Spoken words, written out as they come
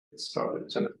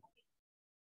Started.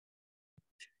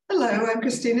 Hello, I'm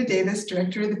Christina Davis,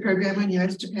 Director of the Program on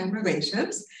U.S.-Japan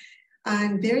Relations.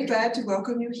 I'm very glad to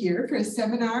welcome you here for a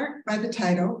seminar by the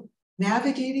title,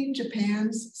 Navigating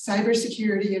Japan's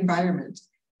Cybersecurity Environment,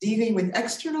 Dealing with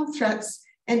External Threats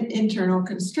and Internal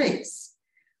Constraints.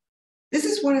 This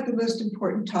is one of the most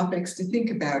important topics to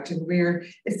think about, and we're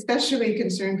especially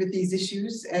concerned with these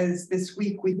issues as this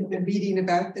week we've been reading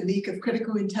about the leak of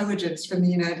critical intelligence from the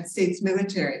United States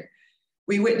military.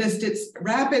 We witnessed its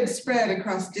rapid spread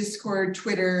across Discord,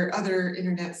 Twitter, other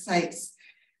internet sites,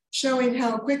 showing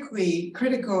how quickly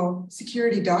critical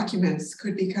security documents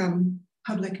could become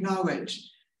public knowledge,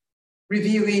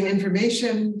 revealing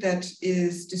information that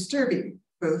is disturbing,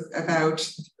 both about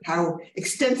how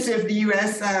extensive the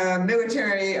US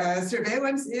military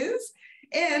surveillance is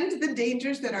and the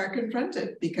dangers that are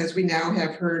confronted, because we now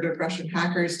have heard of Russian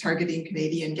hackers targeting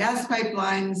Canadian gas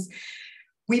pipelines.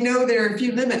 We know there are a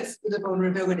few limits to the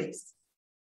vulnerabilities.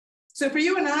 So for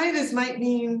you and I, this might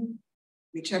mean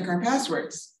we check our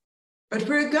passwords. But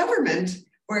for a government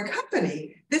or a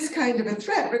company, this kind of a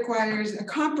threat requires a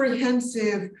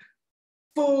comprehensive,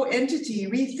 full entity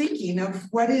rethinking of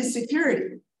what is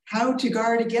security, how to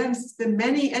guard against the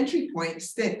many entry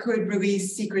points that could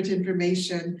release secret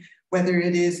information, whether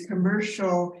it is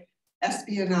commercial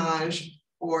espionage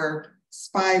or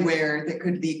spyware that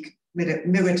could leak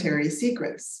military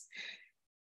secrets.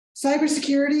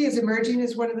 Cybersecurity is emerging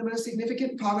as one of the most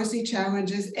significant policy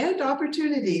challenges and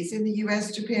opportunities in the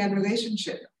US-Japan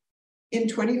relationship. In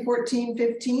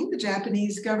 2014-15, the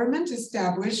Japanese government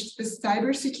established the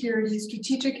Cybersecurity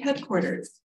Strategic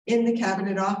Headquarters in the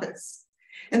Cabinet Office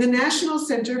and the National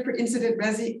Center for Incident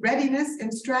Readiness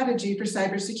and Strategy for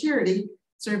Cybersecurity,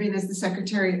 serving as the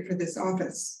secretariat for this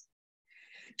office.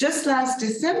 Just last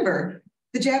December,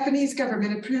 the Japanese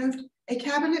government approved a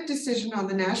cabinet decision on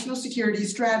the national security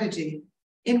strategy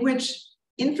in which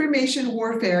information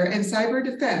warfare and cyber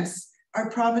defense are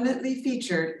prominently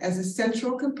featured as a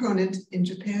central component in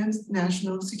Japan's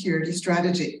national security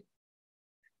strategy.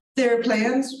 There are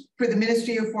plans for the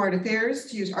Ministry of Foreign Affairs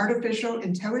to use artificial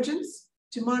intelligence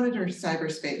to monitor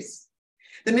cyberspace.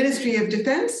 The Ministry of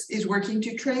Defense is working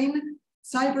to train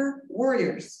cyber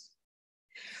warriors.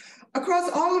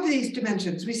 Across all of these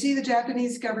dimensions, we see the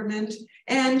Japanese government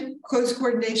and close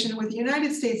coordination with the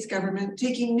United States government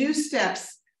taking new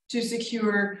steps to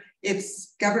secure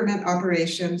its government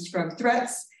operations from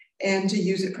threats and to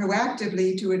use it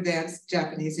proactively to advance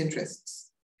Japanese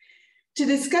interests. To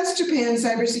discuss Japan's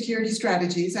cybersecurity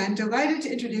strategies, I'm delighted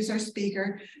to introduce our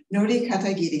speaker, Nori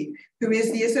Katagiri, who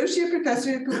is the Associate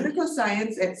Professor of Political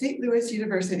Science at St. Louis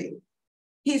University.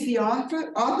 He's the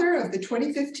author of the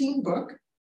 2015 book,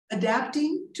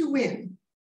 Adapting to Win: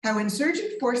 How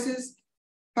Insurgent Forces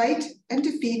Fight and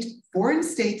Defeat Foreign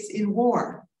States in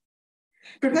War.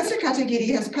 Professor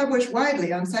Katagiri has published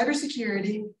widely on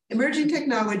cybersecurity, emerging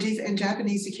technologies, and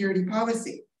Japanese security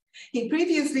policy. He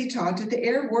previously taught at the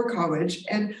Air War College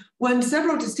and won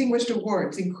several distinguished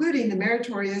awards, including the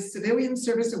Meritorious Civilian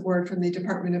Service Award from the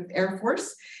Department of Air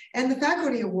Force and the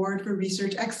Faculty Award for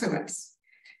Research Excellence.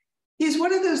 He's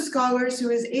one of those scholars who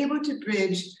is able to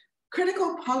bridge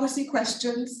critical policy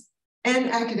questions and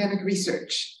academic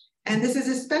research. And this is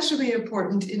especially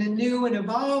important in a new and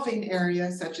evolving area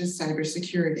such as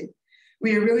cybersecurity.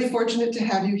 We are really fortunate to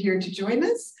have you here to join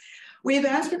us. We've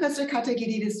asked Professor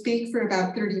Katagiri to speak for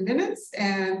about 30 minutes,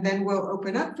 and then we'll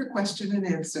open up for question and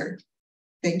answer.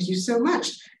 Thank you so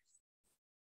much.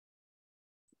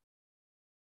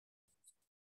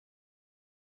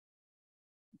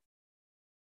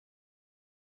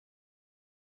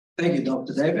 Thank you,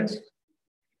 Dr. Davis,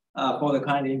 for the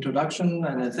kind introduction,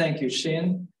 and thank you,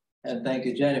 Shin, and thank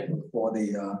you, Jennifer, for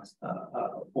the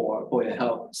for your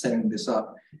help setting this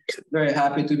up. Very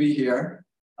happy to be here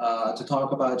to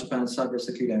talk about Japan's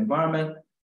cybersecurity environment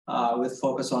with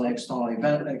focus on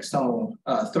external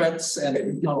threats and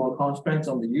internal constraints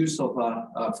on the use of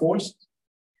force.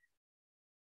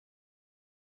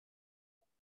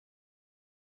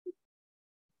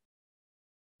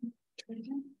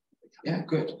 Yeah,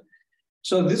 good.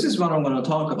 So this is what I'm going to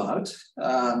talk about.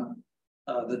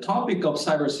 The topic of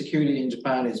cybersecurity in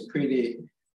Japan is pretty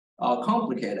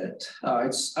complicated.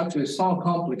 It's actually so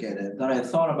complicated that I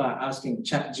thought about asking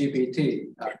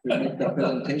ChatGPT to make the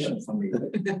presentation for me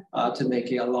to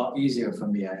make it a lot easier for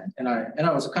me. And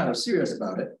I was kind of serious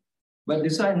about it, but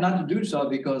decided not to do so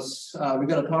because we're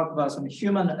going to talk about some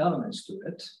human elements to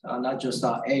it, not just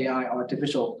AI,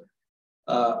 artificial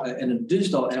and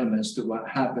digital elements to what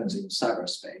happens in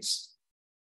cyberspace.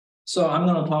 So I'm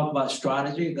going to talk about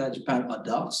strategy that Japan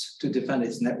adopts to defend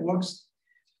its networks,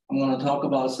 I'm going to talk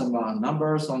about some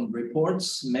numbers on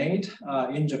reports made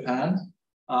in Japan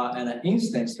and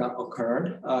incidents that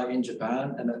occurred in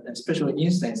Japan, and especially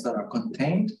incidents that are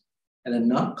contained and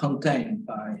not contained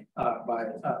by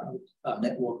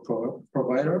network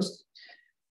providers.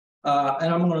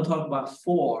 And I'm going to talk about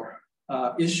 4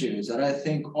 issues that I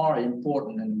think are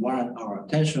important and warrant our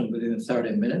attention within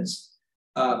 30 minutes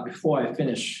before I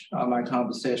finish my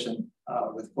conversation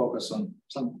with focus on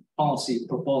some policy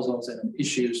proposals and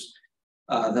issues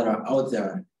that are out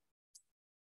there.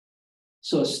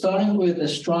 So starting with the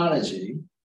strategy,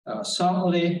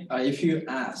 certainly if you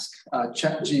ask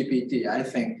ChatGPT, I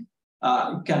think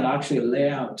it can actually lay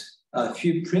out a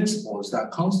few principles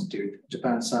that constitute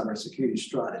Japan's cybersecurity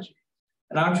strategy.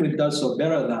 And actually it does so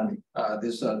better than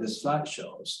this slide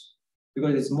shows,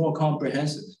 because it's more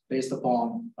comprehensive based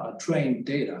upon trained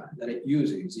data that it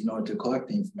uses in order to collect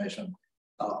the information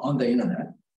on the internet.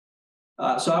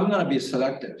 So I'm going to be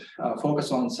selective,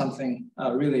 focus on something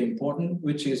really important,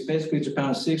 which is basically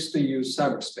Japan seeks to use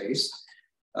cyberspace,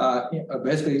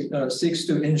 seeks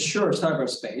to ensure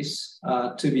cyberspace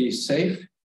to be safe,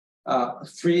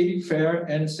 free, fair,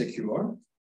 and secure.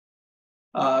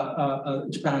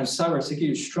 Japan's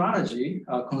cybersecurity strategy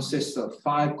consists of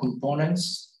 5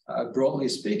 components, broadly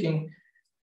speaking,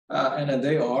 and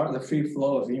they are the free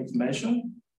flow of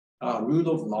information, rule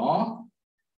of law,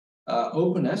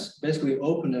 openness, basically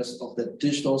openness of the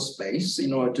digital space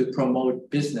in order to promote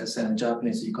business and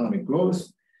Japanese economic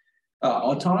growth,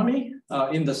 autonomy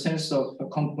in the sense of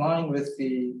complying with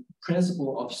the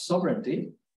principle of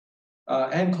sovereignty,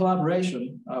 and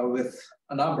collaboration with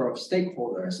a number of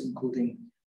stakeholders, including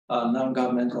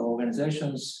non-governmental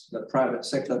organizations, the private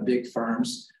sector, big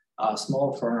firms,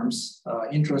 small firms,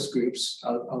 interest groups,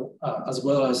 as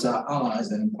well as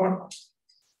allies and partners.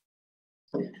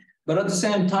 But at the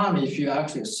same time, if you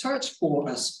actually search for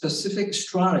a specific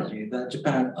strategy that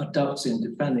Japan adopts in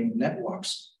defending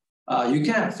networks, you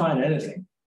can't find anything.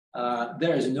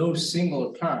 There is no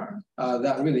single term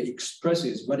that really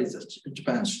expresses what is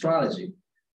Japan's strategy.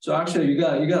 So actually, you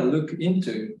got to look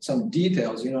into some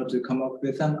details, to come up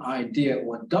with an idea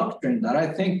or doctrine that I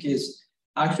think is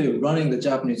actually running the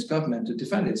Japanese government to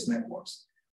defend its networks,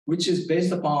 which is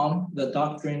based upon the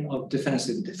doctrine of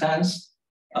defensive defense,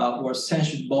 or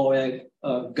Senshu Boe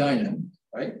Gainen,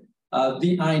 right?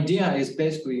 The idea is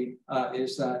basically that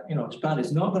Japan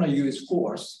is not going to use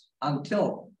force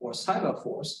until, or cyber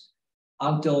force,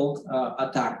 until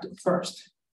attacked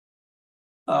first.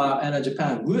 And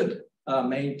Japan would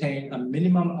maintain a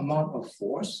minimum amount of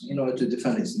force in order to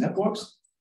defend its networks,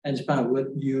 and Japan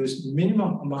would use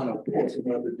minimum amount of force in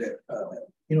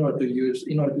order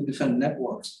to defend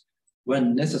networks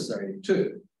when necessary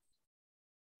too.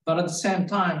 But at the same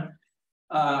time,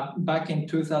 back in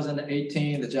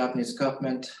 2018, the Japanese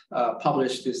government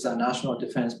published this National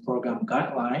Defense Program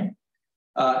guideline,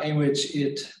 in which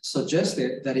it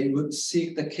suggested that it would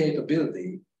seek the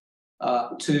capability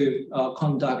to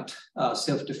conduct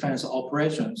self-defense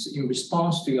operations in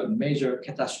response to a major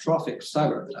catastrophic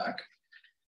cyber attack.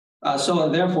 So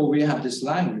therefore, we have this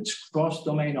language,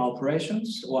 cross-domain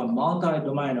operations or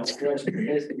multi-domain operations,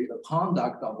 basically the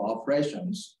conduct of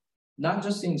operations, not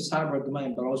just in cyber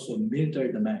domain, but also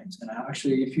military domains. And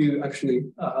actually, if you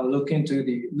look into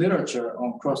the literature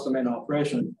on cross-domain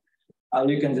operation,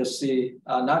 you can just see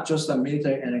not just the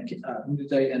military and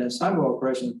cyber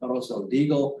operations, but also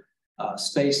legal,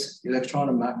 space,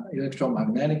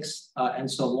 electromagnetics, and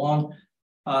so on,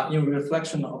 in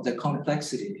reflection of the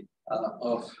complexity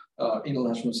of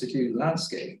international security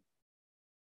landscape.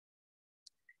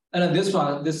 And this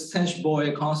Senshu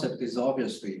Boe concept is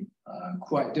obviously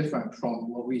quite different from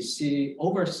what we see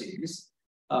overseas,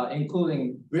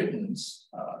 including Britain's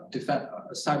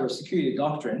cybersecurity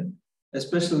doctrine,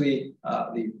 especially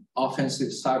the offensive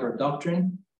cyber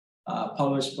doctrine,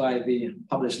 published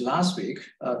last week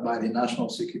by the National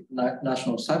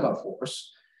Cyber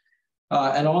Force.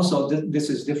 And also this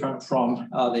is different from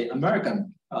the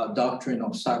American doctrine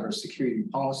of cybersecurity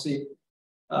policy,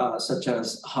 such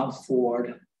as hunt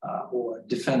forward or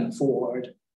defend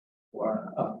forward,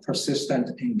 or persistent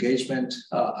engagement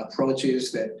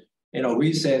approaches that,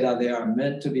 we say that they are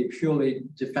meant to be purely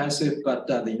defensive, but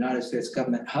the United States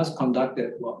government has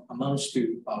conducted what amounts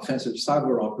to offensive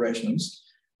cyber operations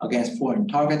against foreign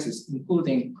targets,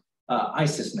 including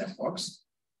ISIS networks.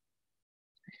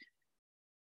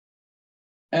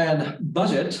 And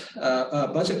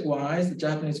budget-wise, the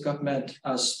Japanese government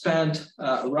spent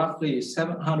roughly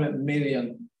 $700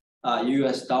 million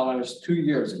US 2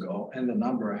 years ago, and the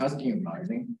number has been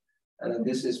rising. And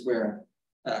this is where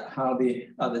how the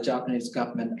Japanese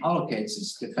government allocates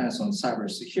its defense on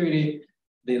cybersecurity.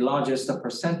 The largest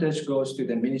percentage goes to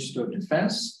the Ministry of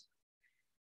Defense.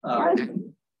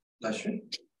 Followed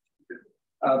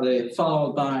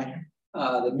by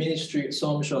the Ministry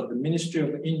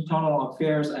of Internal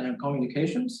Affairs and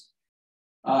Communications,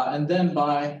 and then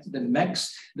by the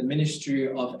next, the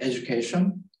Ministry of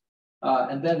Education,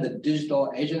 and then the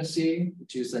Digital Agency,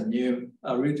 which is a new,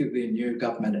 relatively new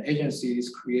government agency, is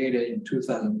created in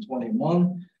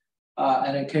 2021.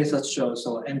 And in case that shows,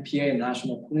 so NPA,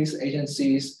 National Police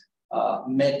Agencies,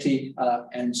 METI,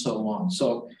 and so on.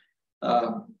 So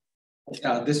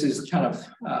this is kind of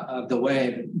the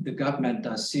way the government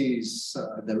sees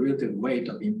the relative weight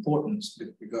of importance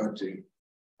with regard to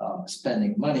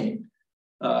spending money.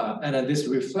 And this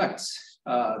reflects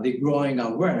the growing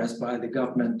awareness by the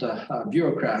government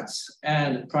bureaucrats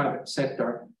and private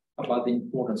sector about the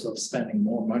importance of spending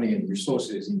more money and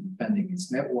resources in defending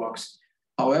its networks.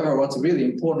 However, what's really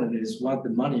important is what the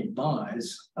money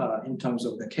buys in terms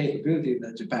of the capability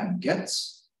that Japan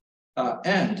gets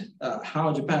and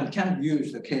how Japan can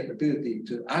use the capability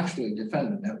to actually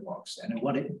defend the networks and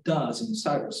what it does in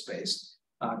cyberspace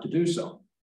to do so.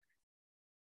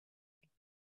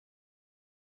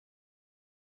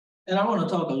 And I want to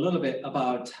talk a little bit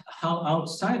about how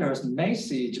outsiders may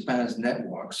see Japan's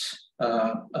networks.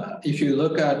 If you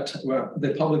look at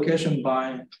the publication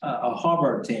by a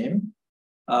Harvard team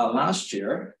last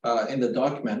year in the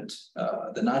document,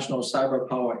 the National Cyber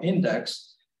Power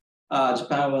Index,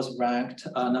 Japan was ranked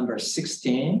number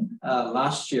 16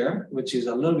 last year, which is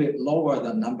a little bit lower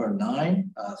than number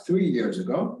 9 3 years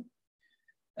ago.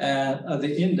 And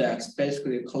the index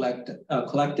basically collected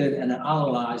and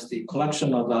analyzed the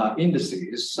collection of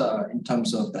indices in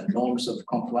terms of the norms of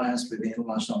compliance with the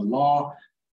international law,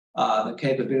 the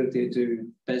capability to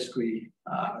basically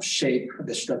shape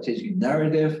the strategic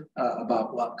narrative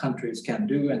about what countries can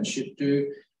do and should do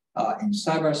in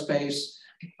cyberspace,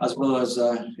 as well as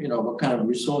what kind of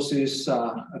resources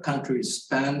countries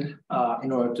spend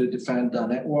in order to defend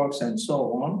networks and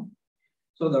so on.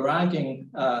 So the ranking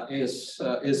is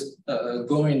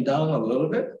going down a little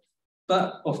bit,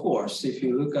 but of course, if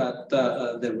you look at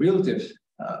the relative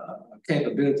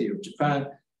capability of Japan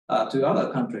to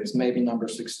other countries, maybe number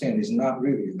 16 is not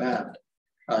really a bad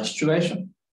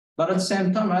situation. But at the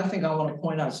same time, I think I want to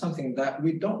point out something that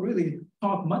we don't really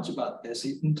talk much about this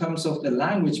in terms of the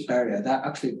language barrier that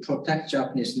actually protects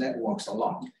Japanese networks a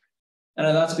lot. And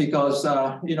that's because,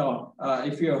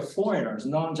 if you're foreigners,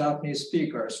 non-Japanese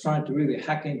speakers trying to really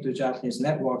hack into Japanese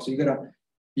networks, you're going to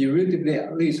be relatively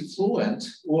at least fluent,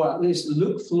 or at least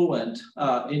look fluent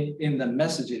in the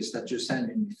messages that you send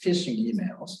in phishing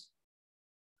emails.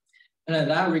 And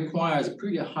that requires a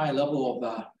pretty high level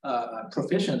of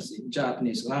proficiency in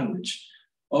Japanese language,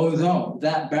 although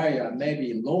that barrier may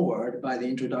be lowered by the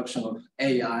introduction of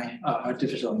AI,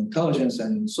 artificial intelligence,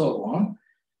 and so on.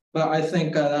 But I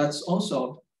think that's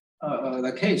also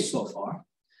the case so far.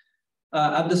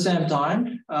 At the same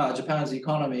time, Japan's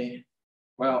economy,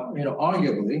 well,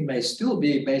 arguably may still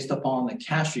be based upon the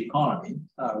cash economy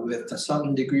with a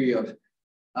certain degree of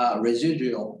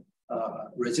residual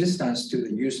resistance to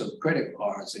the use of credit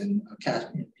cards in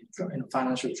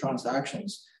financial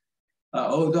transactions.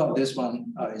 Although this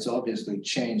one is obviously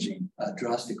changing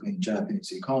drastically in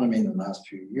Japanese economy in the last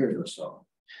few years or so.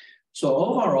 So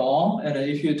overall, and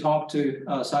if you talk to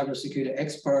cybersecurity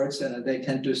experts, and they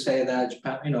tend to say that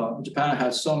Japan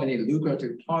has so many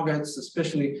lucrative targets,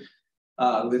 especially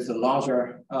with the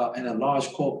larger and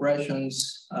large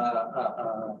corporations,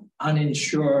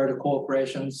 uninsured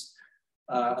corporations,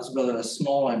 as well as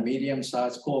small and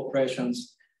medium-sized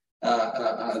corporations.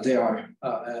 They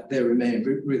remain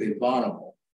really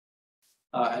vulnerable,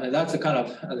 and that's a kind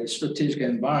of strategic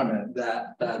environment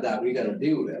that we got to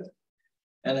deal with.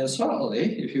 And then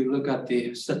certainly, if you look at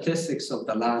the statistics of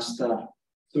the last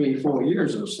 3-4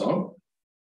 years or so,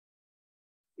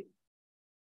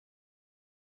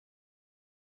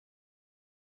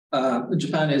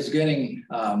 Japan is getting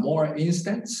more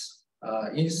incident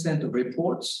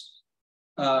reports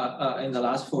in the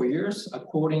last 4 years,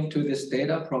 according to this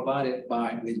data provided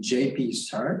by the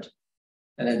JP-CERT.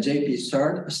 And then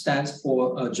JP-CERT stands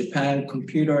for Japan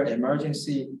Computer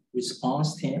Emergency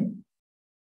Response Team.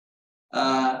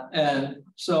 And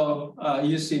so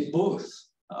you see both,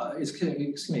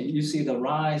 you see the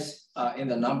rise in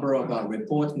the number of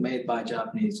reports made by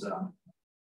Japanese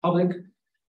public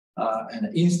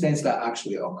and incidents that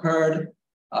actually occurred,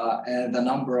 and the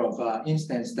number of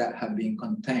incidents that have been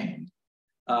contained.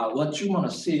 What you want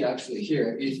to see actually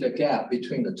here is the gap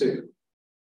between the two.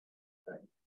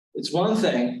 It's one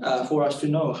thing for us to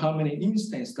know how many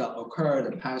incidents that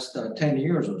occurred the past 10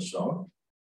 years or so,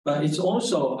 but it's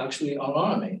also actually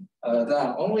alarming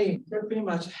that only pretty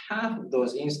much half of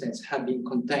those instances have been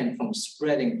contained from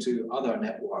spreading to other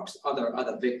networks,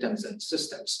 other victims and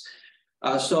systems.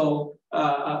 So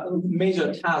a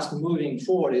major task moving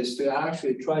forward is to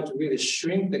actually try to really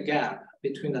shrink the gap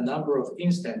between the number of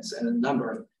instances and the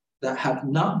number that have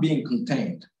not been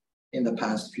contained in the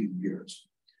past few years.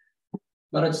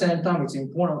 But at the same time, it's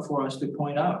important for us to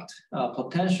point out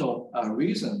potential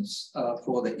reasons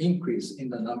for the increase in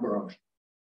the number of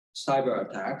cyber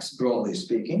attacks, broadly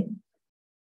speaking.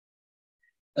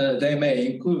 They may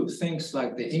include things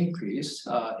like the increase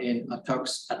in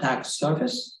attack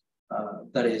surface.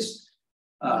 That is,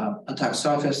 attack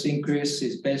surface increase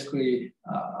is basically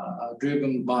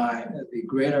driven by the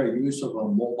greater use of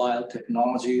mobile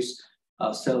technologies,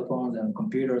 cell phones and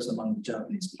computers among the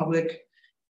Japanese public.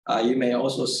 You may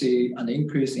also see an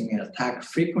increase in attack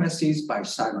frequencies by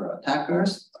cyber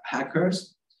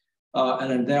hackers,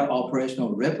 and in their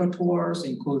operational repertoires,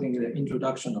 including the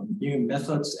introduction of new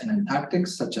methods and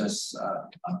tactics such as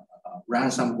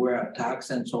ransomware attacks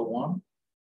and so on,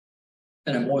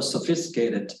 and a more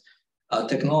sophisticated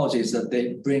technologies that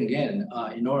they bring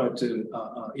in order to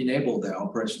enable their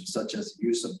operations, such as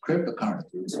use of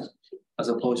cryptocurrencies, as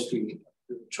opposed to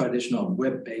traditional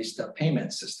web-based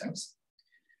payment systems.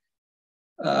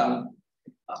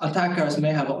 Attackers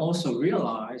may have also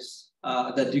realized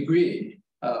the degree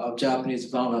of Japanese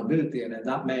vulnerability, and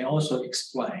that may also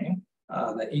explain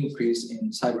the increase in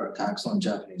cyber attacks on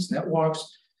Japanese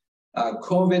networks.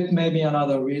 COVID may be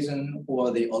another reason,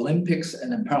 or the Olympics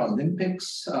and the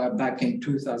Paralympics back in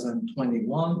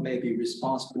 2021 may be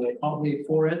responsible probably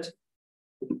for it.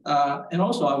 And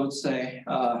also, I would say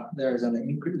there has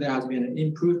been an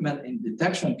improvement in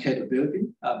detection capability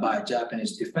by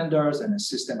Japanese defenders and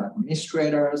system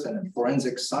administrators and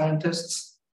forensic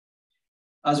scientists,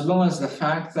 as well as the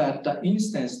fact that the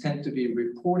incidents tend to be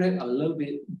reported a little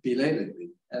bit belatedly.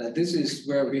 This is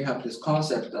where we have this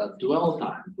concept of dwell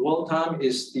time. Dwell time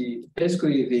is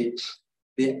basically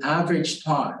the average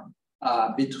time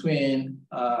between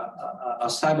a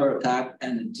cyber attack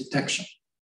and detection.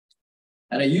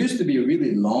 And it used to be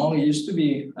really long. It used to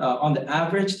be on the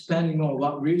average, depending on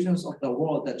what regions of the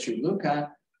world that you look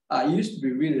at, it used to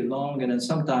be really long. And then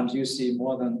sometimes you see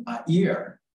more than a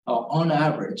year on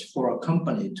average for a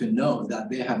company to know that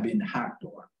they have been hacked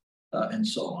or and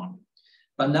so on.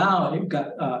 But now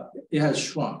it has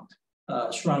shrunk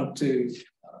to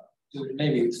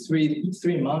maybe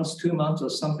three months, 2 months or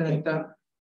something like that.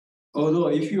 Although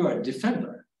if you are a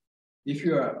defender, if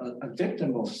you are a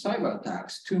victim of cyber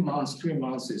attacks, 2 months, 3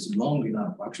 months is long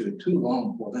enough, actually too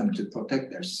long for them to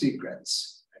protect their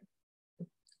secrets.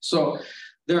 So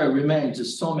there remain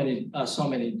just so many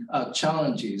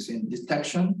challenges in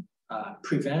detection,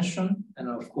 prevention, and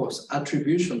of course,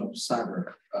 attribution of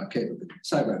cyber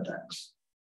attacks.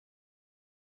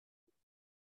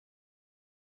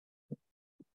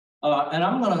 And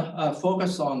I'm going to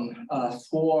focus on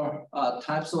 4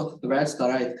 types of threats that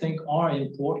I think are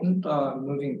important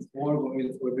moving forward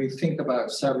when we think about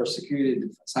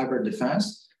cybersecurity, cyber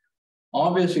defense.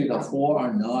 Obviously, the 4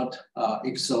 are not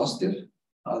exhaustive.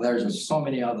 There's just so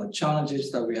many other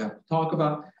challenges that we have to talk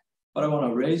about, but I want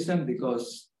to raise them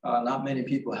because not many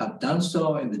people have done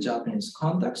so in the Japanese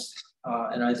context.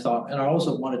 And I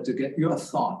also wanted to get your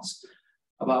thoughts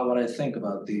about what I think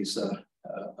about these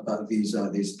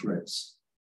threats.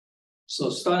 So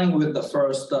starting with the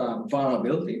first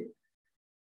vulnerability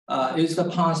is the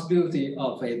possibility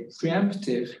of a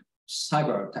preemptive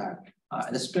cyber attack,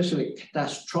 and especially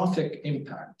catastrophic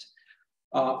impact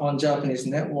on Japanese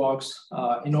networks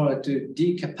in order to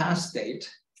decapacitate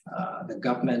the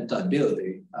government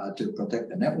ability to protect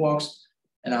the networks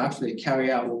and actually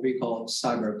carry out what we call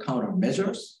cyber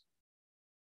countermeasures.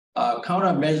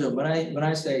 Countermeasure, when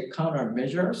I say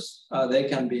countermeasures, they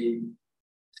can be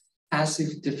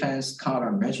passive defense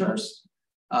countermeasures,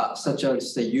 such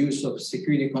as the use of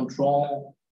security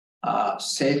control,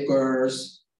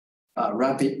 safeguards,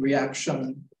 rapid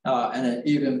reaction, and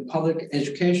even public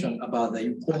education about the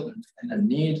importance and the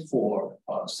need for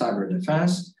cyber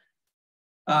defense.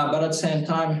 But at the same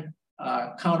time,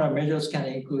 countermeasures can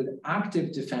include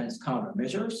active defense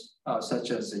countermeasures,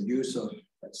 such as the use of,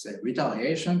 let's say,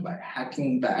 retaliation by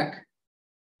hacking back.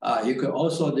 You could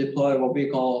also deploy what we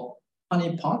call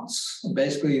honeypots.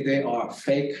 Basically, they are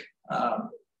fake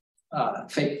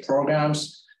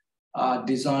programs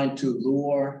designed to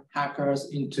lure hackers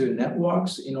into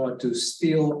networks in order to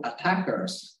steal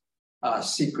attackers'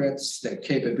 secrets, their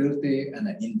capability and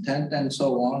the intent and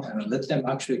so on, and let them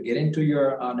actually get into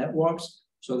your networks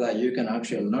so that you can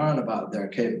actually learn about their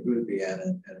capability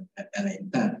and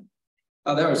intent.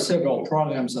 There are several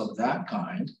programs of that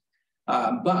kind.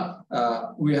 But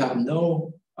we have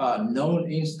no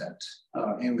known instance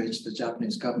in which the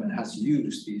Japanese government has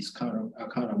used these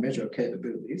countermeasure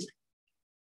capabilities.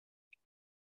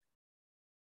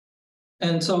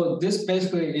 And so this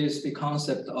basically is the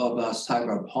concept of a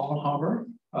cyber Pearl Harbor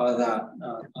that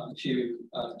a few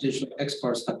digital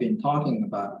experts have been talking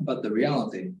about. But the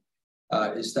reality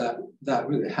is that that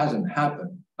really hasn't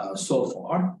happened so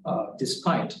far,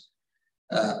 despite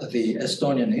the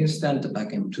Estonian incident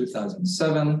back in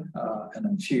 2007 and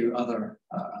a few other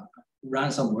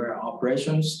ransomware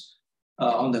operations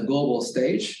on the global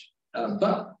stage.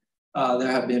 But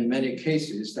there have been many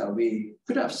cases that we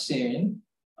could have seen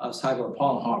cyber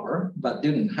Pearl Harbor, but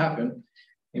didn't happen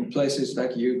in places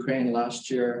like Ukraine last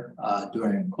year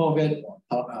during COVID,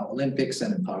 Olympics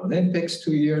and Paralympics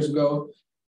 2 years ago,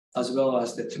 as well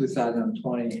as the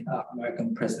 2020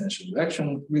 American presidential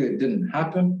election really didn't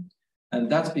happen. And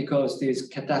that's because this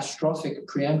catastrophic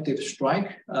preemptive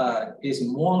strike is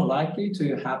more likely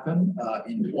to happen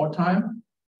in wartime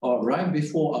or right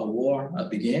before a war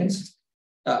begins,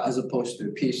 as opposed to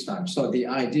peacetime. So the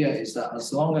idea is that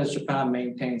as long as Japan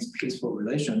maintains peaceful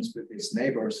relations with its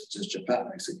neighbors,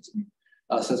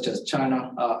 such as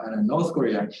China and North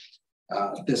Korea,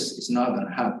 this is not going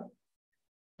to happen.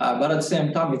 But at the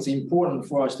same time, it's important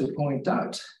for us to point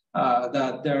out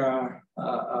that there are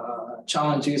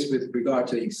challenges with regard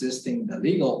to existing the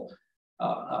legal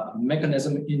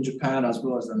mechanism in Japan, as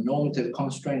well as the normative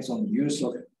constraints on the use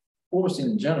of force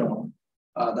in general,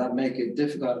 that make it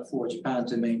difficult for Japan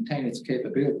to maintain its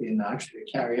capability and actually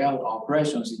carry out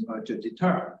operations in order to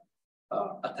deter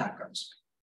attackers.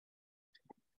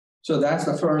 So that's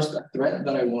the first threat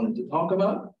that I wanted to talk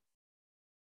about.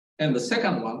 And the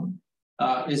second one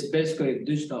is basically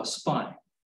digital spying.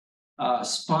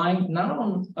 Spying not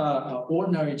on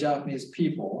ordinary Japanese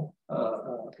people,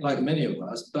 like many of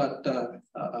us, but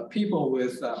people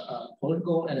with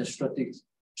political and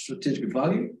strategic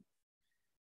value,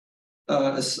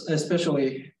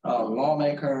 especially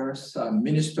lawmakers,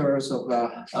 ministers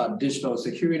of digital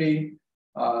security,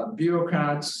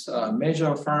 bureaucrats,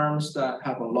 major firms that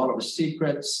have a lot of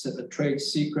secrets, trade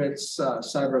secrets,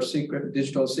 cyber secret,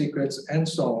 digital secrets, and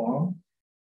so on.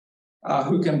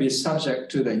 Who can be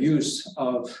subject to the use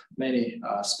of many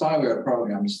spyware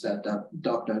programs that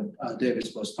Dr.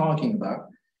 Davis was talking about,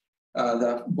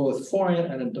 that both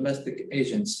foreign and domestic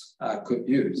agents could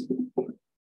use.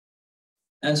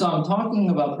 And so I'm talking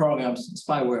about programs,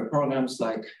 spyware programs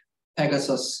like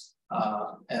Pegasus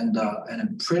and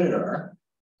Predator,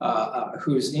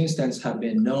 whose instances have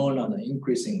been known on an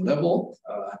increasing level,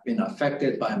 have been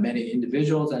affected by many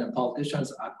individuals and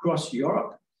politicians across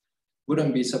Europe.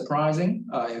 Wouldn't be surprising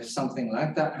if something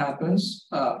like that happens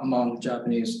among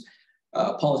Japanese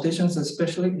politicians,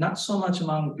 especially, not so much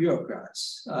among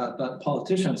bureaucrats, but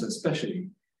politicians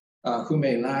especially, who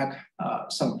may lack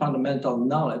some fundamental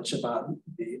knowledge about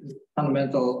the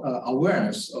fundamental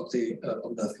awareness of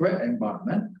the threat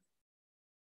environment,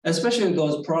 especially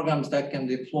those programs that can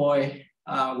deploy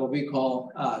what we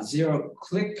call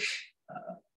zero-click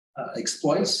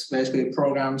exploits, basically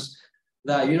programs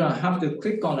that you don't have to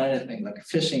click on anything like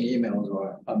phishing emails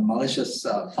or malicious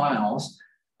files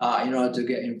in order to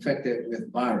get infected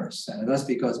with virus. And that's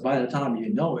because by the time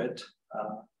you know it,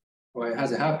 or it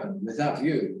has happened without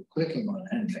you clicking on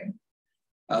anything.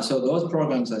 So those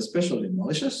programs are especially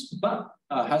malicious, but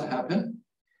has happened.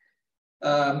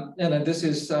 And this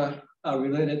is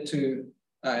related to,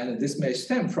 and this may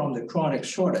stem from the chronic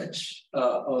shortage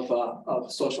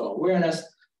of social awareness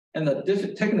and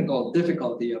the technical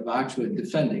difficulty of actually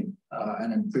defending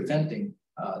and preventing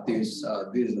these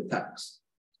attacks.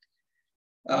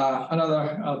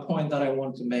 Another point that I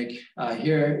want to make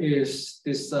here is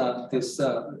this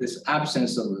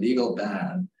absence of legal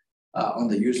ban on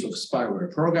the use of spyware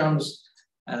programs.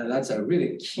 And that's a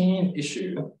really keen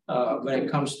issue when it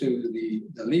comes to the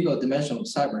legal dimension of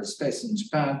cyberspace in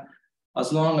Japan,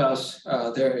 as long as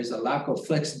there is a lack of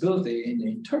flexibility in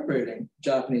interpreting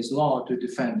Japanese law to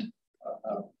defend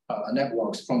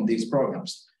networks from these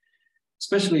programs,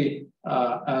 especially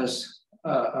as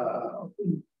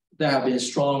there have been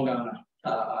strong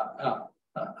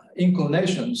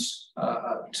inclinations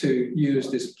to use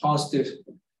this positive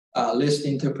list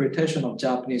interpretation of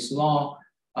Japanese law,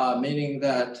 meaning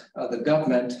that the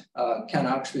government can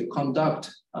actually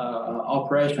conduct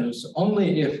operations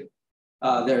only if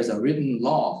there is a written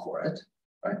law for it,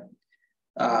 right?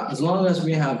 As long as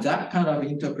we have that kind of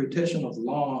interpretation of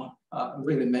law,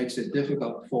 really makes it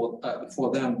difficult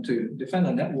for them to defend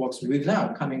the networks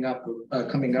without coming up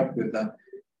with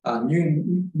a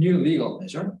new legal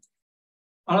measure.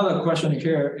 Another question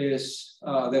here is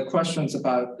the questions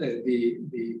about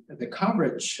the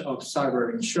coverage of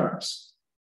cyber insurance.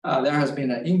 There has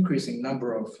been an increasing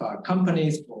number of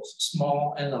companies, both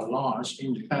small and large,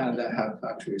 in Japan that have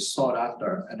actually sought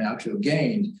after and actually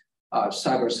gained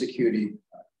cybersecurity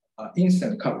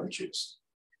incident coverages.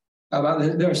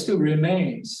 But there still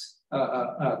remains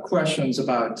questions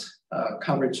about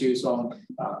coverages on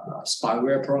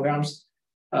spyware programs,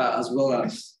 as well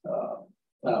as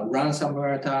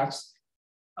ransomware attacks,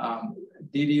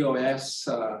 DDoS,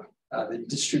 the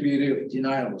distributed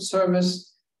denial of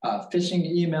service, phishing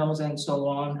emails, and so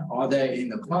on. Are they in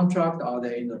the contract? Are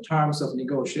they in the terms of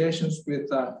negotiations with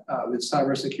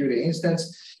cybersecurity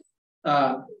incidents?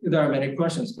 There are many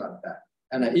questions about that.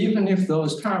 And even if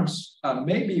those terms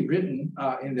may be written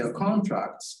in their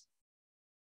contracts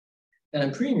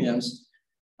and premiums,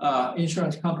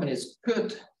 insurance companies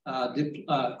could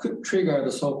trigger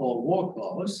the so-called war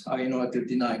clause in order to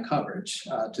deny coverage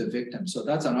to victims. So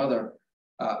that's another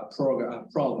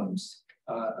problems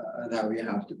that we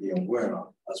have to be aware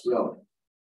of as well.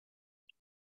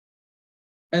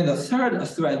 And the third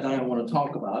threat that I want to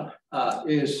talk about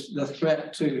is the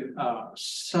threat to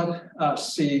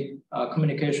subsea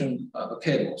communication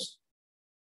cables.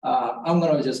 I'm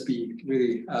going to just be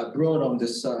really broad on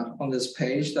this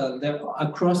page.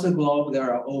 Across the globe,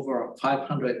 there are over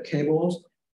 500 cables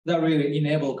that really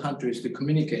enable countries to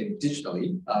communicate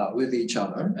digitally with each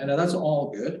other, and that's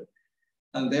all good.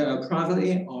 And they are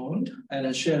privately owned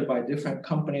and shared by different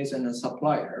companies and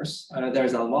suppliers.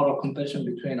 There's a lot of competition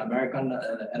between American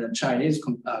and Chinese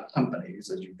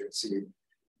companies, as you can see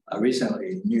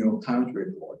recently, New York Times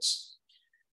reports.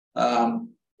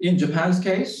 In Japan's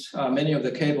case, many of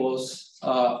the cables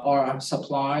are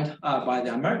supplied by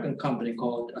the American company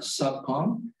called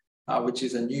Subcom, which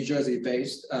is a New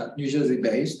Jersey-based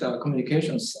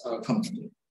communications company.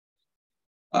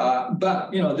 But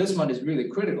this one is really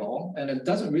critical, and it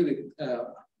doesn't really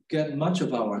get much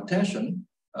of our attention,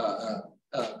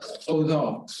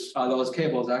 although those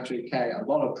cables actually carry a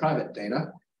lot of private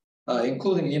data,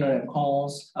 including internet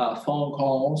calls, phone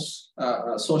calls,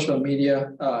 social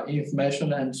media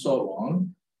information, and so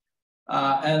on.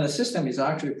 And the system is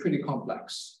actually pretty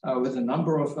complex with a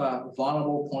number of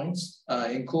vulnerable points,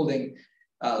 including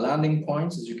landing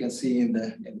points, as you can see in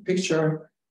the picture,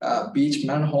 beach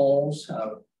manholes,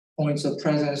 points of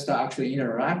presence that actually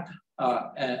interact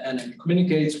and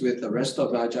communicates with the rest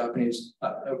of the Japanese,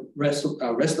 rest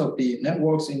of the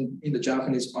networks in the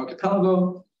Japanese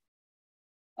archipelago,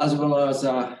 as well as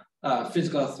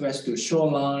physical threats to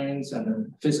shorelines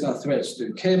and physical threats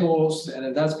to cables.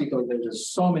 And that's because there's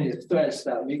just so many threats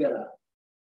that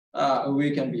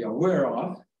we can be aware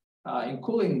of,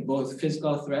 including both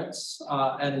physical threats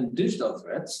and digital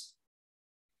threats.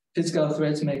 Physical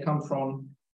threats may come from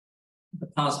the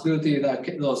possibility that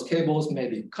those cables may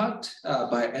be cut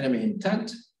by enemy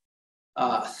intent,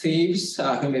 thieves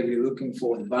who may be looking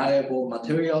for valuable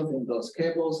materials in those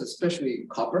cables, especially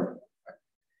copper.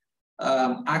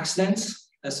 Accidents,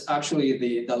 that's actually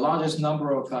the largest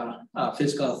number of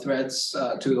physical threats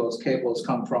to those cables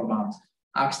come from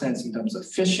accidents in terms of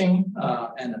fishing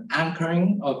and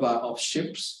anchoring of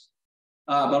ships,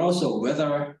 but also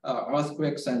weather,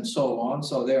 earthquakes, and so on.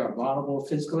 So they are vulnerable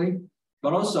physically,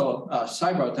 but also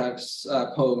cyber attacks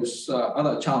pose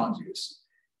other challenges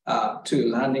to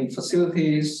landing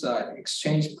facilities,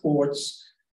 exchange ports,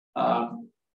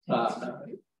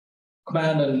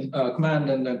 command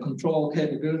and control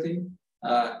capability,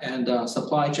 and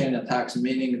supply chain attacks,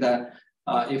 meaning that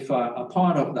if a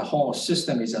part of the whole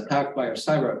system is attacked by a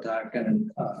cyber attack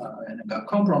and got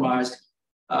compromised,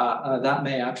 that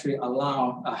may actually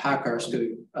allow hackers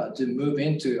to move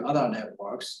into other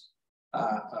networks.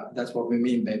 That's what we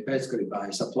mean basically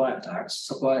by supply attacks,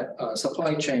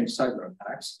 supply chain cyber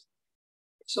attacks.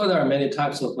 So there are many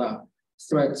types of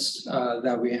threats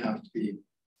that we have to be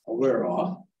aware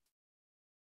of.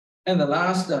 And the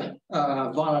last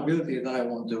vulnerability that I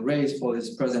want to raise for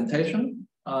this presentation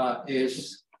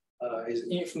is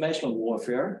information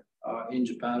warfare in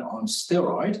Japan on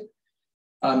steroid,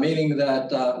 meaning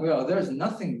that, well, there's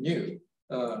nothing new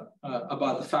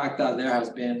about the fact that there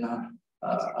has been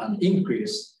an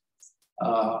increase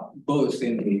both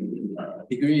in the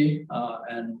degree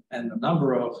and the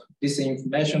number of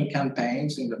disinformation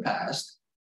campaigns in the past.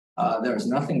 There's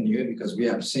nothing new because we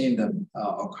have seen them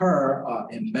occur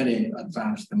in many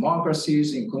advanced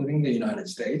democracies, including the United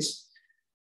States.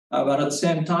 But at the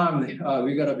same time,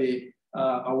 we got to be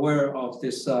aware of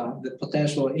this, the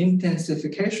potential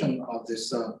intensification of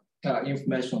this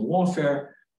information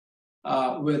warfare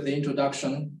with the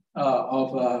introduction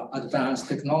of advanced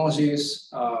technologies,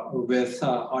 with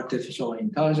artificial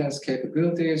intelligence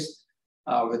capabilities,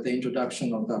 with the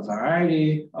introduction of a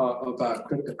variety of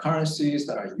cryptocurrencies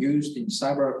that are used in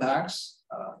cyber attacks.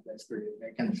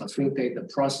 They can facilitate the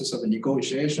process of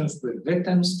negotiations with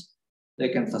victims. They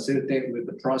can facilitate with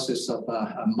the process of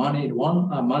money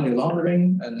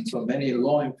laundering, and so many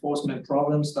law enforcement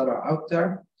problems that are out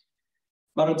there.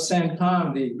 But at the same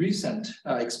time, the recent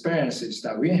experiences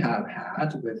that we have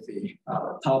had with the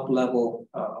top level,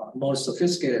 most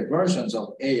sophisticated versions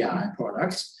of AI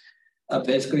products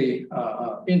basically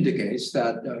indicates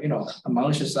that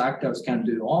malicious actors can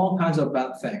do all kinds of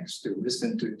bad things to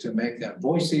listen to make their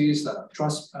voices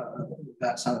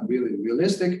that sound really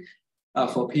realistic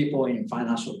for people in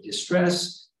financial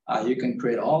distress. You can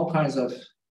create all kinds of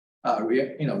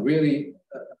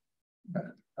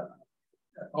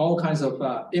all kinds of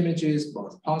images,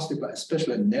 both positive but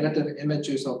especially negative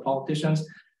images of politicians,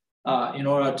 in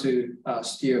order to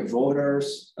steer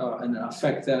voters and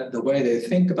affect the way they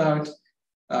think about,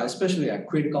 especially at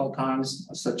critical times,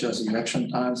 such as election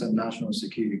times and national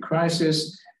security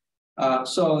crisis.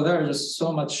 So there is just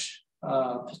so much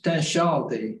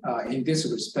potentiality in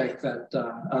this respect that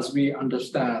as we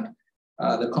understand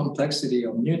the complexity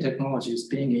of new technologies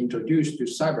being introduced to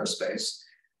cyberspace,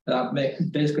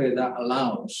 basically that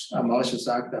allows malicious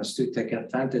actors to take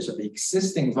advantage of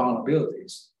existing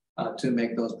vulnerabilities to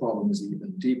make those problems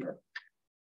even deeper.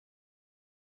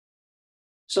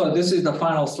 So this is the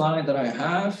final slide that I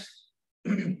have.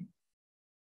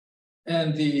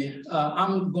 And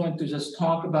I'm going to just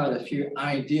talk about a few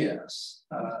ideas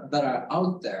that are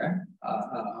out there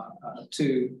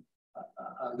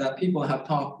that people have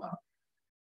talked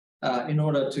about in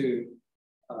order to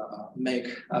make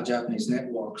Japanese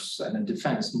networks and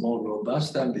defense more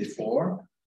robust than before.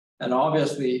 And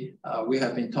obviously, we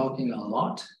have been talking a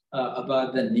lot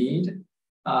about the need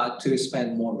to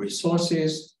spend more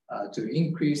resources, to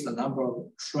increase the number of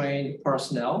trained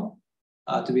personnel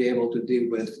to be able to deal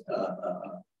with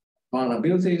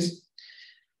vulnerabilities,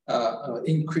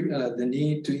 the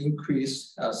need to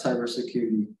increase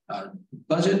cybersecurity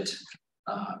budget,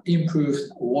 improve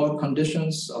work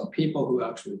conditions of people who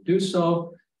actually do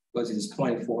so, because it's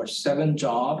 24/7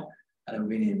 job, and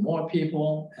we need more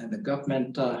people, and the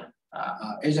government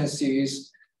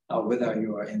agencies, whether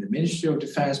you are in the Ministry of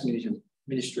Defense,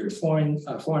 Ministry of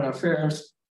Foreign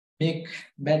Affairs, MIC,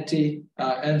 METI,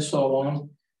 and so on,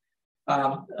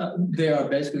 they are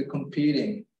basically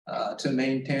competing to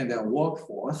maintain their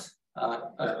workforce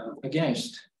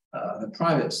against the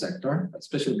private sector,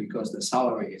 especially because the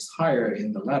salary is higher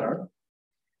in the latter.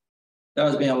 There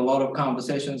has been a lot of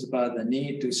conversations about the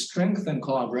need to strengthen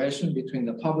collaboration between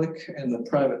the public and the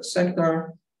private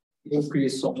sector,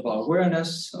 increase social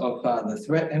awareness of the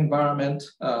threat environment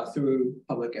through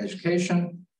public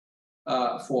education,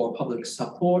 for public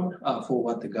support for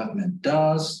what the government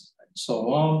does, and so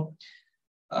on.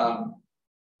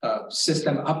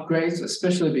 System upgrades,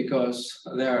 especially because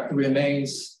there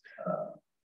remains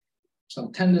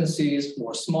some tendencies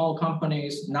for small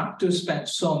companies not to spend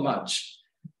so much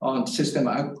on system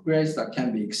upgrades that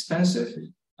can be expensive,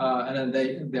 and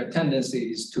then their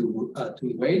tendency is to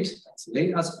wait as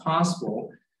late as possible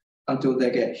until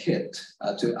they get hit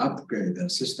to upgrade their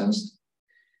systems.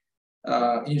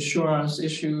 Insurance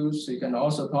issues, you can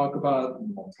also talk about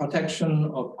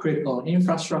protection of critical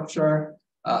infrastructure,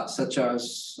 such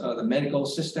as the medical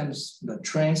systems, the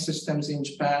train systems in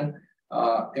Japan,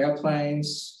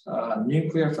 airplanes,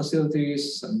 nuclear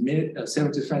facilities,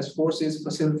 civil defense forces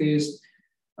facilities,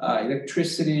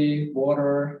 electricity,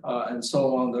 water, and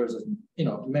so on. There's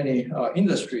many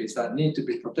industries that need to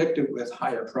be protected with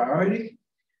higher priority.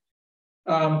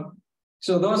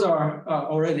 So those are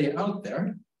already out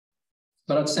there.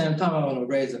 But at the same time, I want to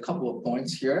raise a couple of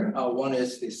points here. One is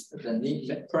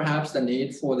perhaps the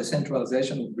need for the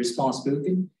centralization of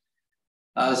responsibility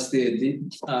as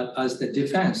the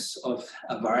defense of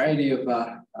a variety of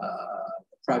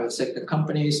private sector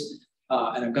companies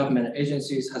and government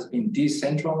agencies has been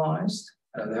decentralized.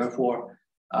 Therefore,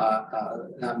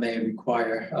 that may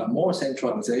require more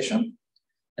centralization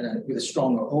and with a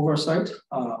stronger oversight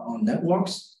on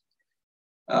networks.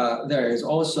 There is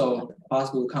also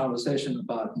possible conversation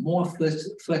about more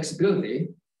flexibility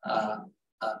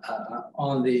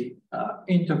on the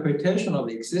interpretation of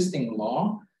the existing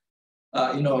law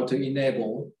in order to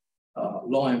enable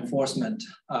law enforcement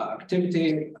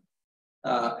activity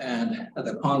and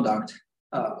the conduct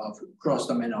of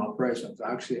cross-domain operations to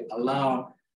actually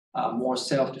allow more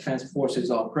self-defense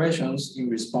forces operations in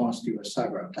response to a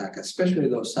cyber attack, especially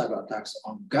those cyber attacks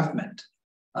on government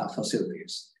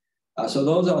facilities. So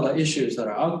those are the issues that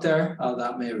are out there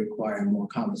that may require more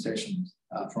conversations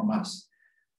from us.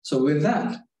 So with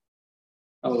that,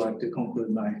 I would like to conclude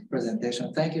my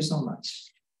presentation. Thank you so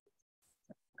much.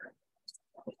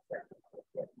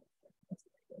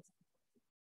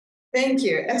 Thank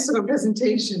you. Excellent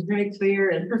presentation, very clear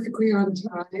and perfectly on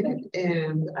time,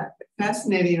 and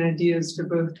fascinating ideas for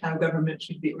both how government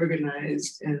should be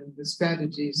organized and the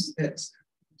strategies that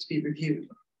to be reviewed.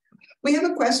 We have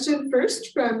a question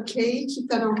first from Kei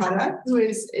Kitanohara, who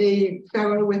is a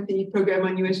fellow with the Program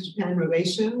on U.S.-Japan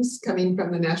Relations coming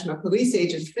from the National Police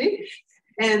Agency.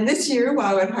 And this year,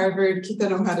 while at Harvard,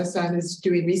 Kitanohara-san is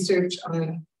doing research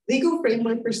on legal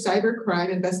framework for cybercrime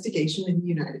investigation in the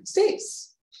United States.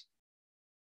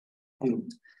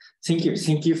 Thank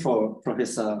you for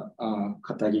Professor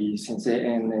Katagiri Sensei,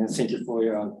 and thank you for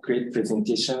your great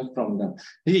presentation from the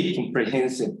really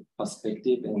comprehensive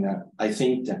perspective. And I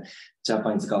think the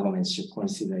Japanese government should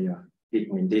consider your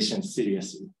recommendation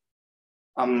seriously.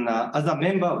 As a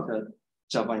member of the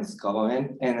Japanese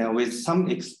government and with some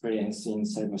experience in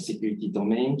cybersecurity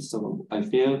domain, so I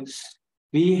feel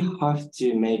we have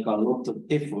to make a lot of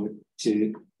effort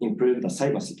to improve the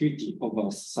cybersecurity of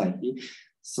our society.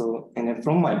 So, and then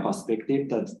from my perspective,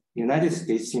 that United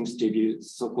States seems to view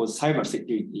so-called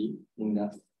cybersecurity in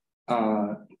the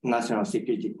national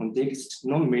security context,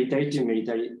 non-military to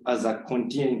military, as a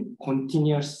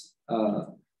continuous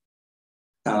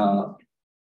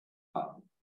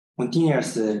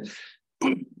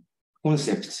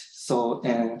concept. So,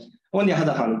 on the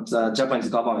other hand, the Japanese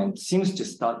government seems to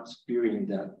start viewing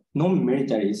the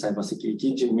non-military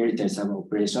cybersecurity to military cyber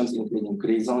operations, including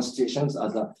gray zone situations,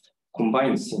 as a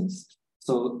combined things.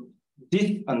 So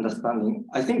this understanding,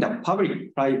 I think that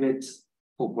public-private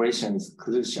cooperation is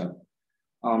crucial.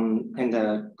 And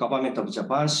the government of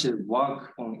Japan should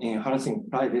work on enhancing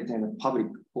private and public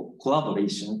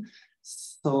collaboration.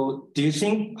 So do you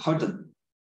think how the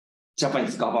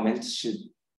Japanese government should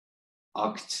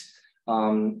act?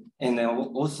 And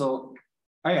also,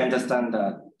 I understand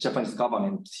that Japanese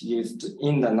government used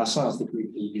in the national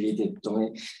security related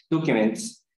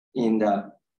documents in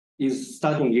the is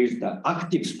starting to use the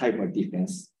active cyber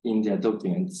defense in their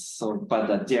documents. So,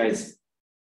 but there is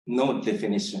no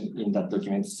definition in that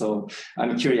document. So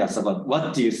I'm curious about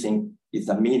what do you think is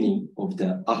the meaning of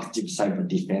the active cyber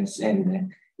defense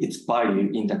and its value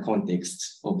in the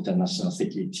context of the national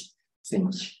security?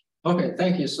 Thank you. Okay,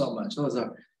 thank you so much. Those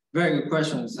are very good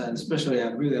questions, and especially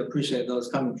I really appreciate those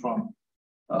coming from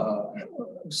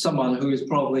someone who is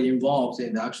probably involved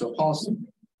in the actual policy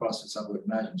process, I would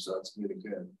imagine. So that's really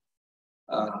good.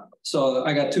 So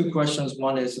I got two questions.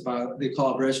 One is about the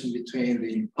collaboration between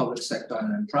the public sector and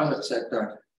the private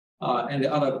sector. And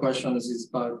the other question is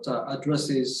about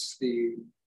addresses the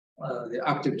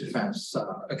active defense,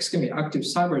 active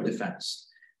cyber defense.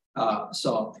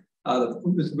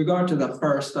 With regard to the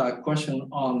first question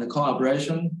on the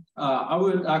collaboration, I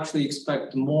would actually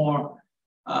expect more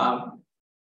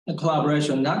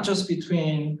collaboration, not just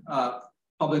between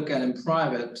public and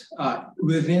private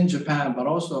within Japan, but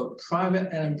also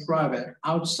private and private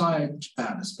outside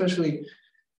Japan, especially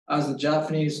as the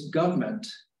Japanese government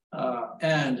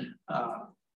and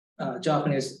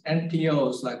Japanese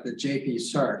NPOs like the JP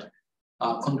CERT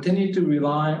continue to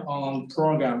rely on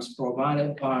programs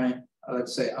provided by,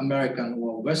 let's say, American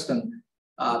or Western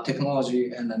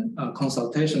technology and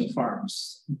consultation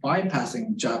firms,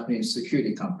 bypassing Japanese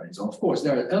security companies. Of course,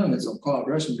 there are elements of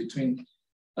collaboration between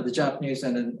the Japanese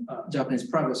and then Japanese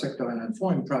private sector and then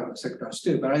foreign private sectors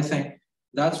too. But I think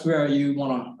that's where you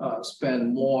want to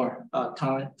spend more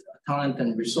talent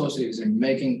and resources in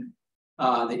making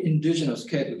the indigenous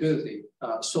capability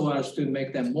so as to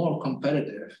make them more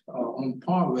competitive on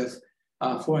par with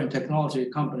foreign technology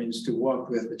companies to work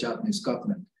with the Japanese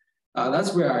government.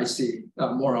 That's where I see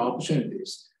more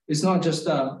opportunities. It's not just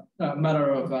a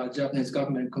matter of Japanese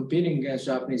government competing against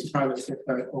Japanese private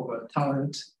sector over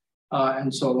talent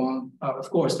and so on. Of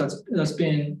course, that's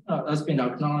been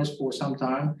acknowledged for some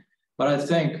time, but I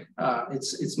think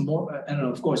it's more. And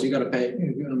of course, you're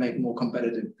gonna make more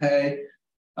competitive pay,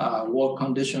 work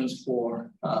conditions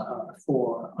for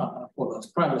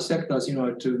those private sectors in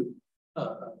order to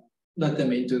let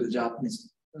them into the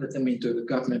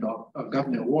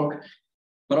government work.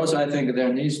 But also, I think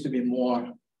there needs to be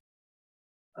more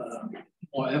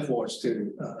efforts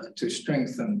to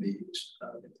strengthen the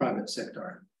private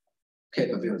sector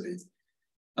capabilities.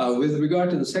 With regard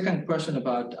to the second question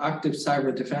about active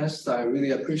cyber defense, I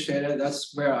really appreciate it.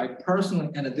 That's where I personally,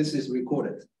 and this is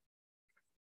recorded.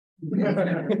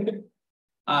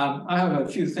 I have a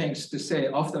few things to say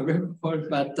off the record,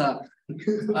 but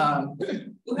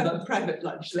We'll have a private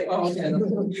lunch later. Oh, okay,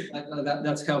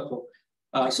 that's helpful.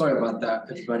 Sorry about that,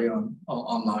 everybody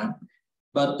online.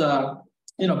 But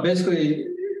basically,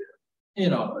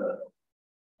 there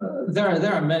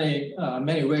are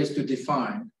many ways to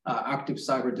define active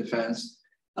cyber defense.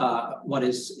 What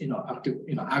is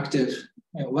active?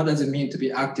 What does it mean to be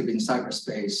active in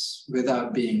cyberspace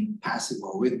without being passive,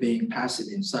 or with being passive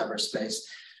in cyberspace?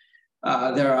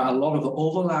 There are a lot of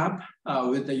overlap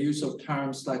with the use of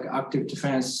terms like active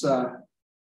defense,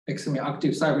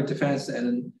 active cyber defense,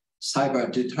 and cyber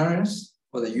deterrence,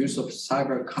 or the use of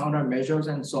cyber countermeasures,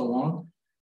 and so on.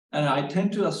 And I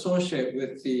tend to associate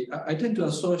the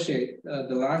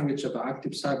language of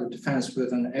active cyber defense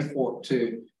with an effort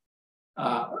to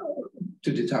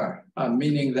deter,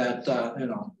 meaning that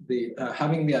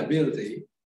having the ability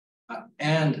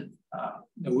and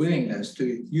the willingness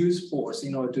to use force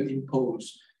in order to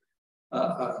impose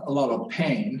a lot of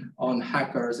pain on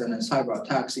hackers and cyber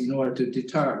attacks in order to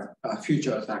deter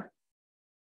future attacks.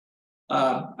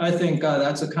 I think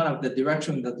that's a kind of the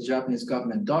direction that the Japanese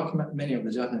government many of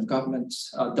the Japanese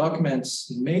government's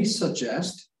documents may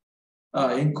suggest,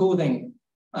 including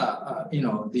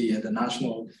the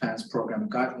National Defense Program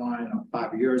guideline of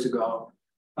 5 years ago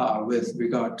with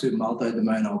regard to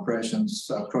multi-domain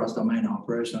operations, cross-domain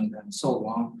operations, and so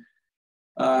on.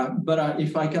 But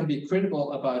if I can be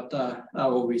critical about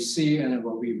what we see and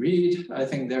what we read, I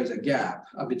think there's a gap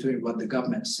between what the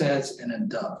government says and it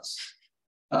does.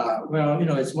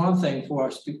 It's one thing for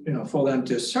us to, for them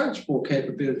to search for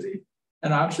capability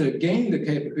and actually gain the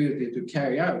capability to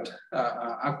carry out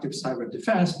active cyber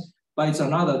defense, but it's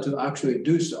another to actually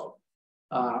do so.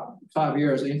 5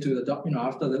 years into the,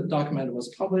 after the document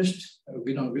was published,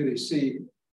 we don't really see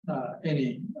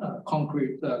any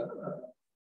concrete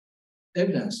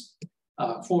evidence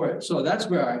for it. So that's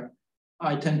where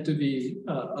I tend to be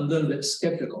a little bit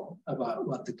skeptical about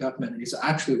what the government is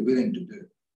actually willing to do.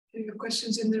 Any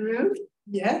questions in the room?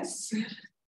 Yes.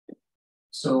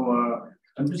 So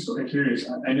I'm just sort of curious.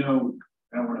 I know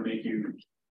I don't want to make you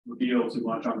reveal too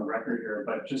much on the record here,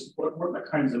 but just what are the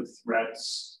kinds of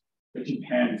threats that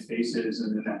Japan faces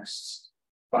in the next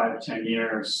 5 to 10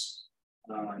 years?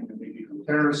 Maybe from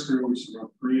terrorist groups, from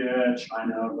Korea,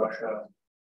 China, Russia.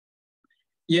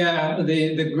 Yeah,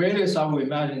 the greatest I would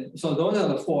imagine. So those are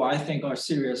the 4 I think are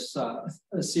serious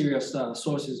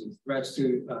sources of threats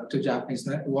to Japanese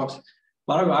networks.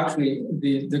 But actually,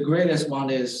 the greatest one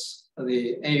is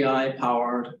the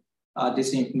AI-powered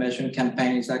disinformation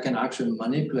campaigns that can actually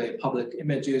manipulate public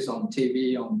images on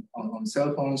TV, on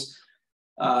cell phones,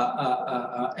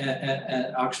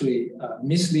 and actually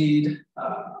mislead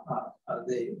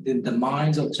the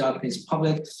minds of Japanese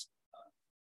public,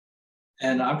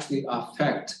 and actually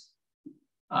affect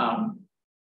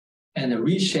and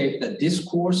reshape the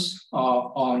discourse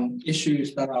on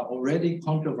issues that are already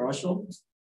controversial.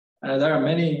 There are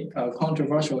many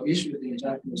controversial issues in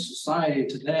Japanese society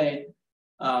today,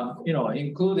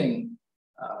 including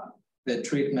the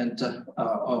treatment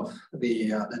of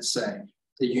the, let's say,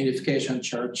 the Unification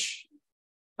Church,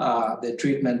 the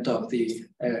treatment of the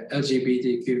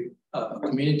LGBTQ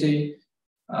community,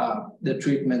 the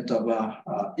treatment of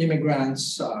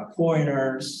immigrants,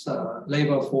 foreigners,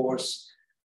 labor force,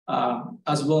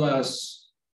 as well as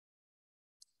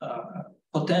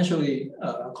potentially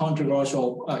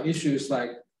controversial issues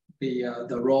like the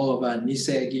role of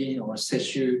nisei or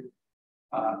seishu,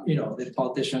 the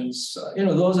politicians.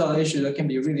 Those are issues that can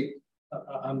be really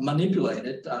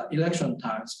manipulated election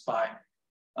times by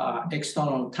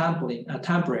external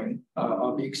tampering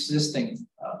of existing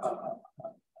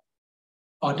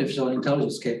artificial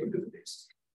intelligence capabilities.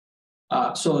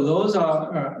 So those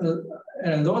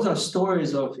are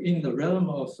stories of in the realm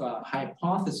of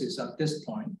hypothesis at this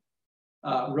point,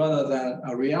 rather than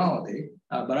a reality.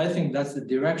 But I think that's the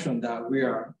direction that we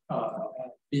are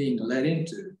being led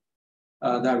into.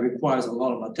 That requires a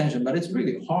lot of attention, but it's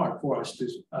really hard for us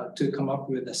to come up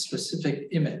with a specific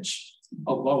image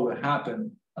of what will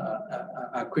happen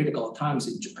at critical times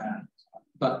in Japan.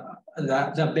 But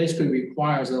that basically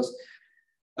requires us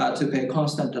to pay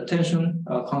constant attention,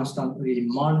 constantly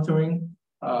monitoring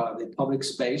the public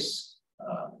space,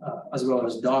 as well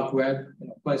as dark web,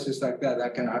 places like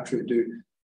that can actually do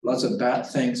lots of bad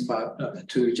things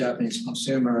to Japanese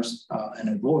consumers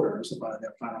and voters about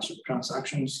their financial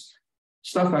transactions.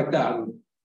 Stuff like that,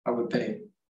 I would pay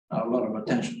a lot of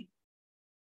attention.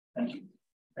 Thank you.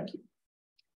 Thank you.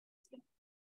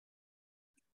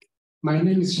 My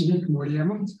name is Shigeru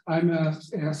Moriyama. I'm an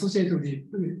associate of the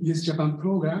US Japan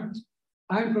program.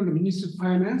 I'm from the Ministry of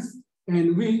Finance,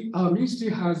 and our ministry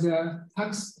has a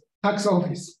tax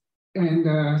office. and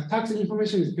tax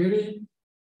information is very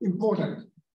important.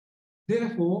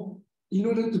 Therefore, in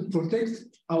order to protect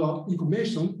our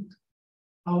information,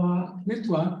 our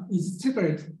network is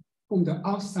separate from the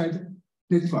outside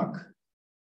network.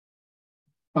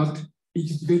 But it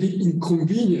is very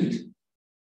inconvenient.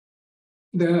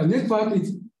 The network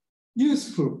is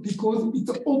useful because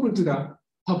it's open to the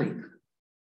public.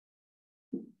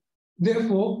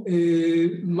 Therefore,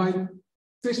 my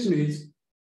question is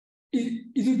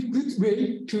it a good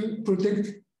way to protect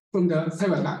from the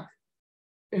cyber attack?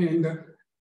 And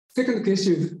second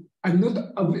question is, I'm not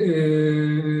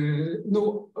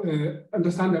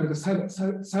understand about the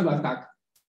cyber attack.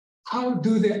 How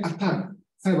do they attack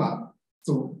cyber?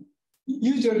 So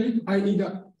usually I need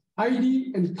an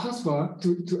ID and password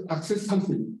to access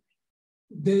something.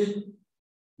 They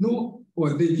know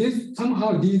or they get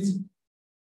somehow these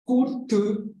code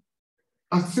to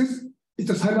access.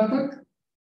 It's a cyber attack.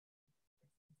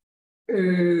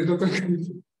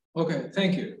 Okay,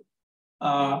 thank you.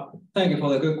 Thank you for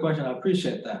the good question. I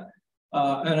appreciate that.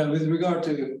 And with regard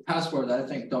to passwords, I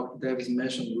think Dr. Davis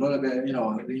mentioned a little bit,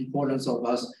 the importance of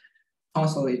us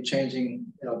constantly changing,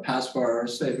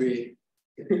 passwords every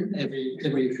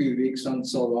few weeks and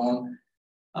so on,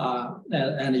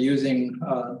 and using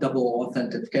double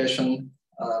authentication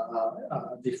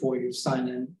before you sign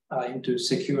in into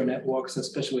secure networks,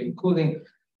 especially including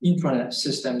intranet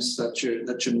systems that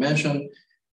you mentioned.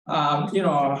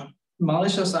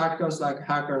 Malicious actors like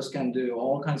hackers can do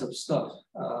all kinds of stuff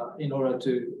in order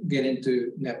to get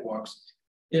into networks.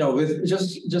 With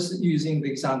just using the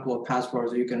example of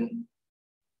passwords, you can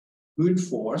brute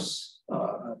force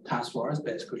passwords,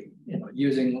 basically,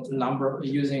 using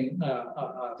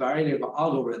a variety of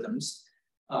algorithms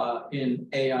in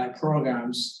AI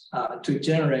programs to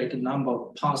generate a number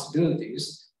of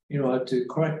possibilities in order to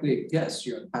correctly guess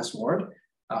your password,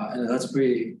 and that's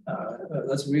really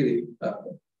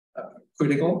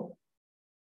critical.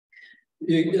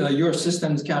 Your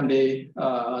systems can be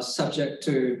subject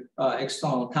to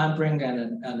external tampering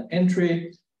and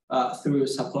entry through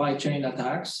supply chain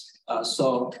attacks.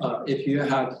 So if you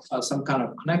have some kind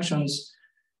of connections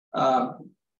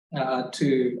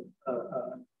to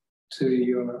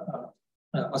your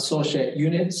associate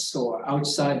units or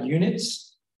outside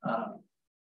units,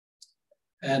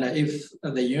 and if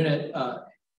the unit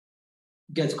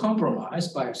gets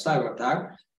compromised by a cyber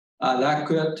attack, that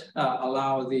could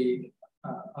allow the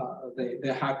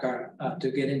hacker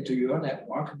to get into your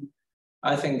network.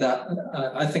 I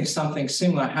think something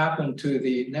similar happened to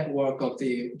the network of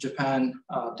the Japan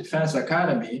Defense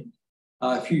Academy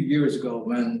a few years ago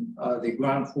when the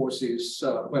Ground Forces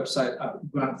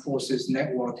Ground Forces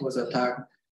network was attacked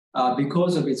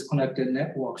because of its connected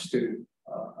networks to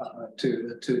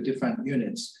different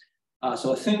units.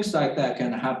 So things like that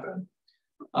can happen,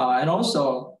 and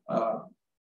also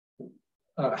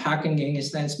hacking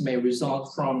incidents may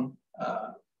result from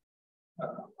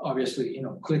obviously,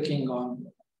 clicking on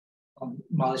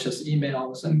malicious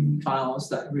emails and files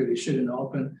that really shouldn't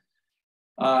open.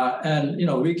 And,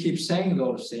 we keep saying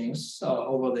those things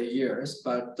over the years,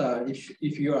 but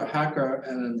if you're a hacker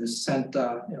and sent,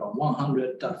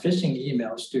 100 phishing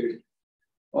emails to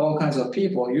all kinds of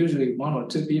people, usually 1 or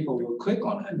 2 people will click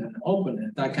on it and open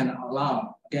it. That can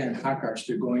allow, again, hackers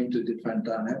to go into different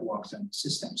networks and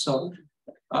systems. So,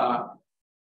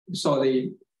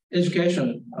 the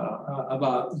education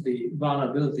about the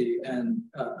vulnerability and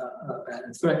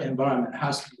threat environment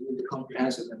has to be really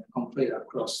comprehensive and complete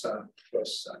across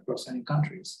any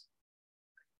countries.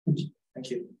 Thank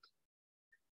you.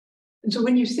 And so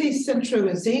when you say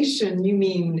centralization, you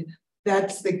mean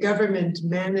that's the government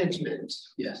management.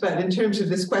 Yes. But in terms of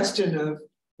this question of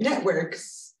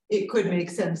networks, it could make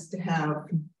sense to have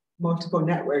multiple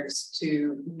networks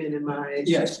to minimize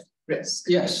risk.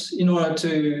 Yes, in order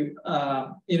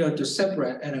to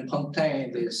separate and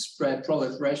contain the spread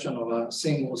proliferation of a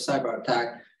single cyber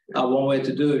attack, one way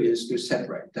to do it is to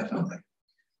separate, definitely.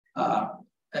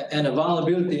 And a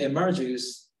vulnerability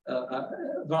emerges.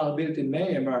 Vulnerability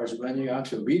may emerge when you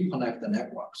actually reconnect the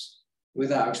networks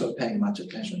without actually paying much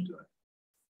attention to it.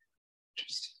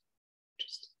 Interesting.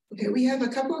 Okay, we have a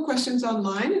couple of questions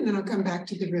online, and then I'll come back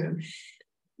to the room.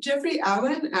 Jeffrey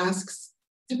Allen asks,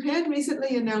 Japan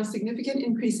recently announced significant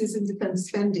increases in defense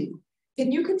spending.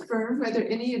 Can you confirm whether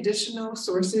any additional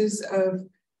sources of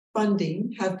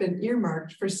funding have been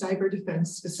earmarked for cyber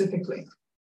defense specifically?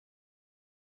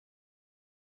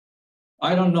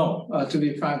 I don't know, to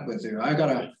be frank with you. I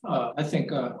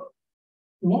think it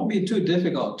won't be too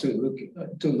difficult to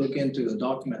look into the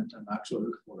document and actually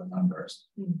look for the numbers.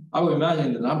 I would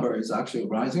imagine the number is actually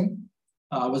rising.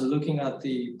 was looking at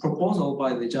the proposal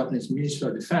by the Japanese Ministry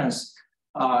of Defense,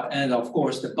 and of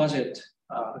course the budget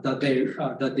that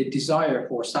they desire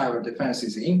for cyber defense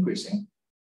is increasing.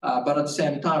 But at the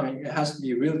same time, it has to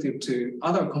be relative to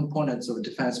other components of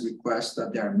defense requests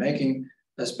that they are making,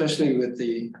 especially with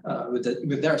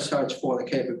their search for the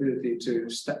capability to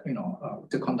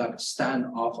to conduct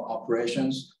standoff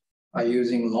operations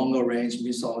using longer range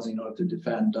missiles in order to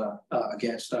defend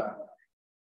against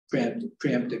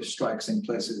preemptive strikes in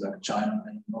places like China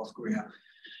and North Korea.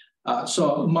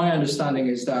 So my understanding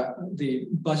is that the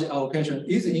budget allocation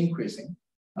is increasing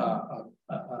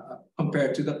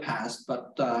compared to the past,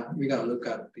 but we got to look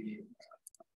at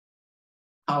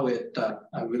how it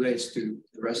relates to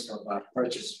the rest of our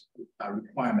purchase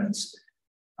requirements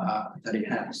that it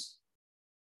has.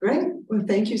 Great. Well,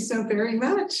 thank you so very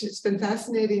much. It's been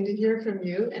fascinating to hear from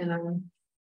you, and I'm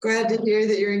glad to hear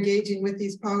that you're engaging with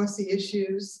these policy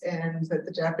issues and that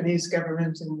the Japanese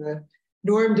government and the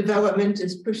norm development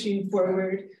is pushing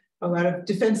forward. A lot of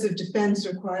defensive defense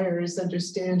requires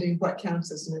understanding what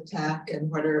counts as an attack and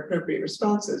what are appropriate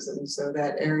responses. And so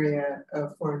that area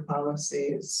of foreign policy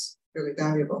is really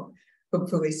valuable.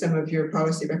 Hopefully some of your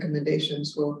policy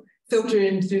recommendations will filter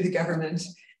in through the government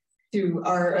to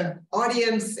our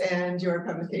audience and your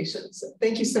publications. So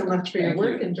thank you so much for your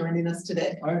work and joining us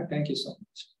today. All right, thank you so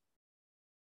much.